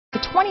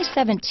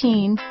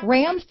2017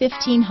 Ram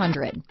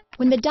 1500.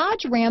 When the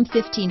Dodge Ram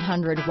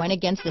 1500 went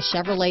against the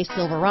Chevrolet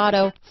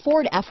Silverado,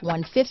 Ford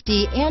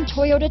F-150, and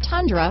Toyota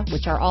Tundra,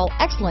 which are all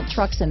excellent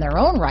trucks in their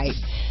own right,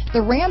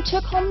 the Ram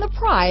took home the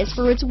prize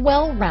for its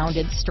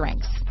well-rounded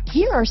strengths.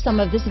 Here are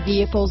some of this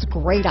vehicle's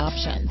great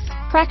options: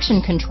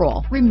 traction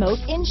control, remote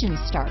engine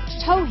start,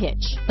 tow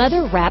hitch,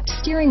 leather-wrapped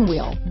steering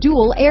wheel,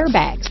 dual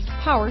airbags,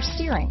 power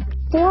steering,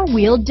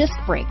 four-wheel disc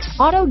brakes,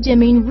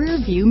 auto-dimming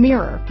rear-view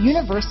mirror,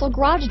 universal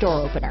garage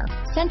door opener,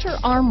 center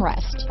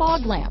armrest,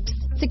 fog lamps,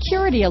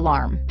 security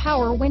alarm,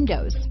 power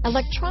windows,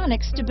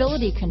 electronic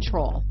stability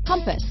control,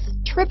 compass,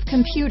 trip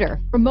computer,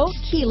 remote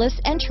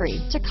keyless entry,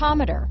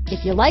 tachometer.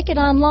 If you like it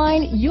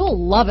online, you'll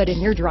love it in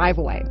your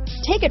driveway.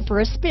 Take it for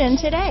a spin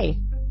today.